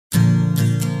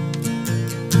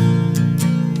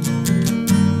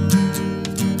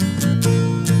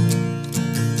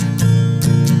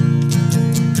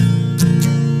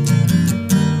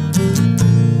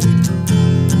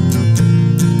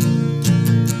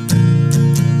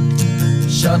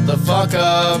Shut the fuck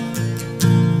up.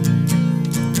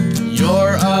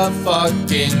 You're a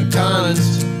fucking cunt.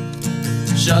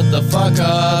 Shut the fuck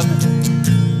up.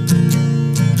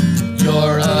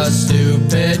 You're a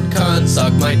stupid cunt.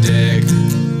 Suck my dick.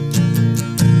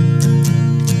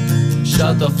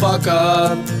 Shut the fuck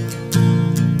up.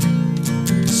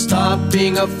 Stop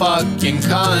being a fucking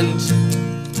cunt.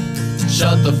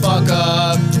 Shut the fuck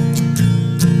up.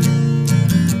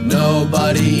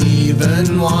 Nobody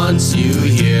even wants you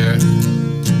here.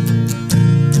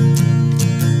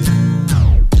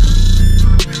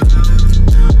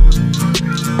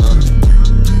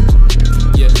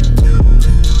 Yeah.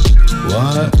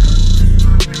 What?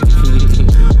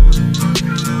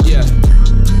 Yeah.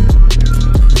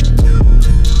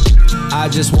 I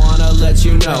just wanna let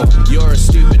you know, you're a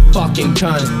stupid fucking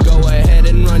cunt. Go ahead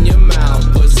and run your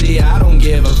mouth, pussy, I don't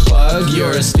give a fuck.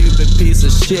 You're a stupid piece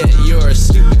of shit, you're a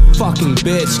stupid fucking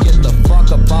bitch. Get the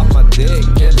fuck up off my dick,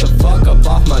 get the fuck up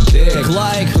off my dick.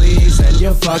 Like, please end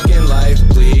your fucking life,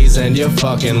 please end your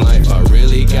fucking life. I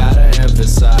really gotta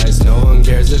emphasize, no one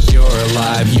cares if you're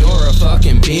alive. You're a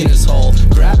fucking penis hole,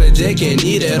 grab a dick and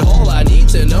eat it whole. I need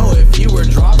to know if you were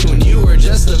dropped when you were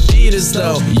just a fetus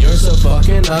though. You're so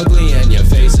fucking ugly and your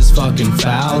face is fucking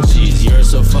foul. Jeez, you're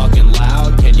so fucking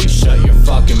loud, can you shut your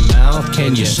fucking mouth?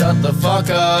 Can you shut the fuck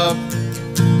up?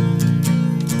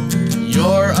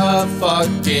 You're a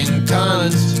fucking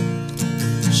cunt.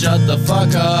 Shut the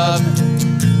fuck up.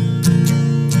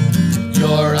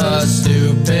 You're a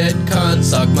stupid cunt.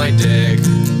 Suck my dick.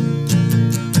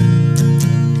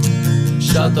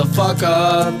 Shut the fuck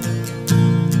up.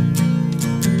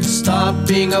 Stop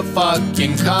being a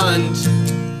fucking cunt.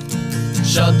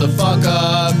 Shut the fuck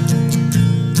up.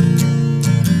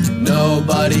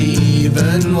 Nobody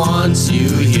even wants you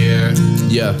here.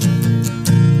 Yeah.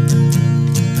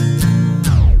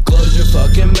 Close your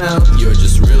fucking mouth, you're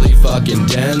just really fucking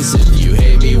dense. If you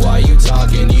hate me, why you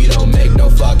talking? You don't make no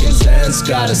fucking sense.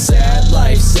 Got a sad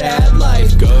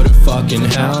life, go to fucking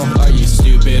hell. Are you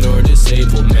stupid or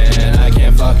disabled, man? I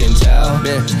can't fucking tell.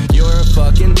 Man, you're a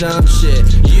fucking dumb shit,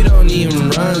 you don't even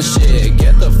run shit.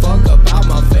 Get the fuck up out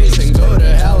my face and go to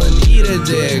hell and eat a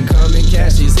dick. Come and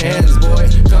catch these hands, boy,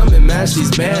 come and match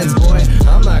these bands, boy.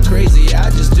 I'm not crazy, I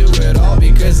just do it all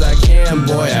because I can,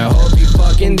 boy. I hope you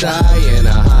fucking die in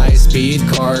a high-speed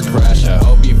car crash. I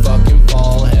hope you fucking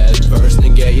fall head first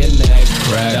and get your neck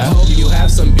cracked. I hope you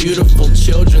have some beautiful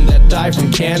children that die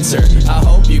from cancer. I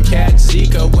hope you catch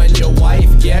Zika when your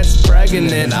wife gets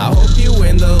pregnant. I hope you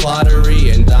win the lottery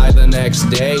and die the next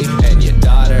day, and your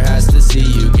daughter has to see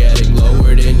you getting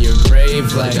lowered in your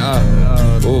grave. Like,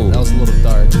 that was a little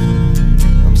dark.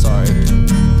 I'm sorry.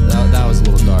 That was a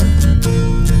little dark.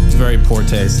 Very poor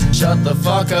taste. Shut the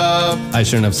fuck up. I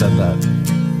shouldn't have said that.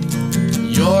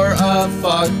 You're a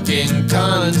fucking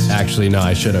cunt. Actually, no,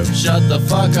 I should have. Shut the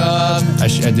fuck up. I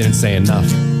didn't say enough.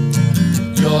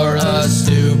 You're a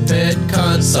stupid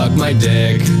cunt. Suck my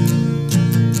dick.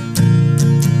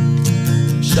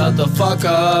 Shut the fuck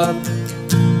up.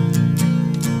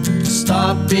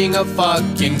 Stop being a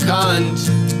fucking cunt.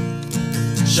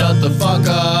 Shut the fuck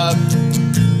up.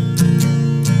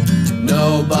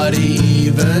 Nobody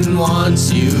even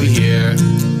wants you here.